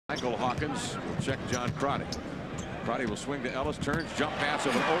Michael Hawkins will check John Crotty. Crotty will swing to Ellis, turns, jump pass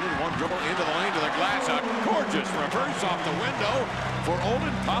of an Olden, one dribble into the lane to the glass. A gorgeous reverse off the window for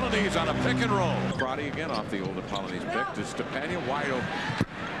Olden Polynice on a pick and roll. Crotty again off the Olden Polynice pick to Stepania, wide open.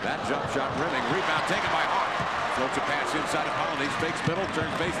 That jump shot rimming, rebound taken by Hawk. Floats a pass inside of Polynice, fakes middle,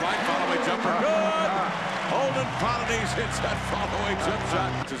 turns baseline, follow-away jumper, good! Olden Polynice hits that follow-away jump shot.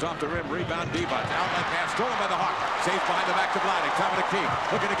 This is off the rim, rebound, Divac, outlet pass, stolen by the Hawk. Saves behind the back to Bladdock, top of the key,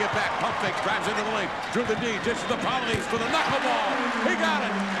 looking to get back, pump fake, drives into the lane, drew the D, dishes the Polynice for the knuckleball. He got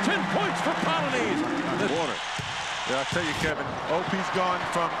it, 10 points for Polynice. This quarter. Yeah, I'll tell you, Kevin, OP's gone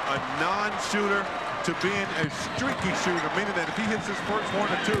from a non-shooter to being a streaky shooter, meaning that if he hits his first 1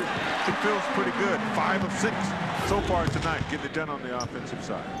 or 2, he feels pretty good. 5 of 6 so far tonight, getting it done on the offensive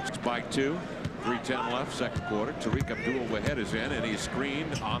side. Spike 2, 3:10 left, second quarter. Tariq Abdul-Wahed is in, and he's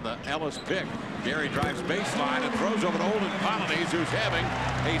screened on the Ellis pick. Gary drives baseline and throws over to Olden Polynice, who's having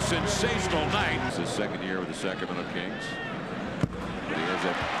a sensational night. It's his second year with the Sacramento Kings. But he has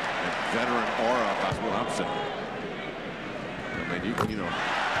a veteran aura, that's what I'm saying. I mean, you can,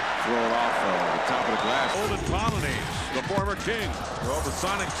 throw it off the top of the glass. Olden Polynice, the former King. Well, the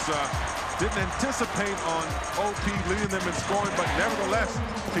Sonics didn't anticipate on OP leading them in scoring, but nevertheless,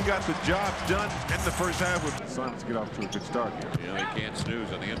 he got the job done in the first half. With the Sonics get off to a good start here. Yeah, they can't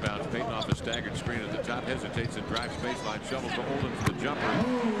snooze on the inbounds. Peyton off a staggered screen at the top, hesitates and drives baseline, shovels to Olden for the jumper.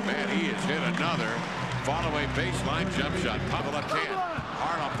 Man, he has hit another follow-away baseline jump shot. Pop the left hand,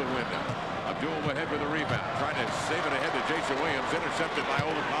 hard off the window. Abdul-Wahed with a rebound, trying to save it ahead to Jason Williams, intercepted by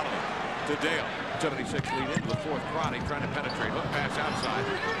Olden Polynice. To Dale, 76 lead into the fourth. Crotty trying to penetrate, hook pass outside,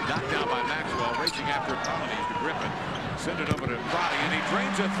 knocked down by Maxwell, racing after Polynice to Griffin. Send it over to Crotty, and he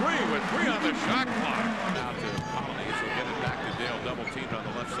drains a 3 with 3 on the shot clock. Now to Polynice, will get it back to Dale, double teamed on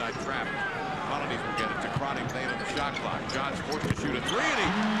the left side trap. Polynice will get it to Crotty, playing on the shot clock. John's forced to shoot a 3, and he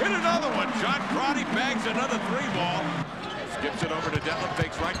hit another one. John Crotty bags another 3 ball. Skips it over to Dentlip,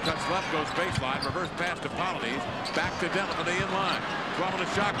 fakes right, cuts left, goes baseline, reverse pass to Polynice, back to Dentlip on the in-line. 12 on the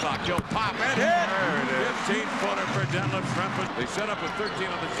shot clock, he'll pop and hit! 15-footer for Dentlip Shrimp. They set up with 13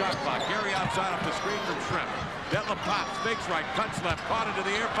 on the shot clock. Gary outside off the screen from Shrimp. Dentlip pops, fakes right, cuts left, caught into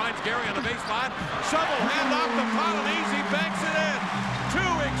the air, finds Gary on the baseline. Shovel hand off to Polynice, he banks it in. 2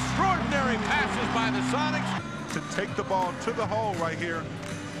 extraordinary passes by the Sonics. To take the ball to the hole right here,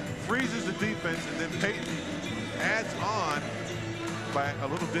 freezes the defense, and then Peyton adds on by a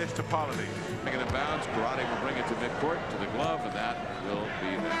little dish to Polynice. Making it bounce, Crotty will bring it to midcourt, to the glove, and that will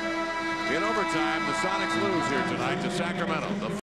be that. In overtime, the Sonics lose here tonight to Sacramento.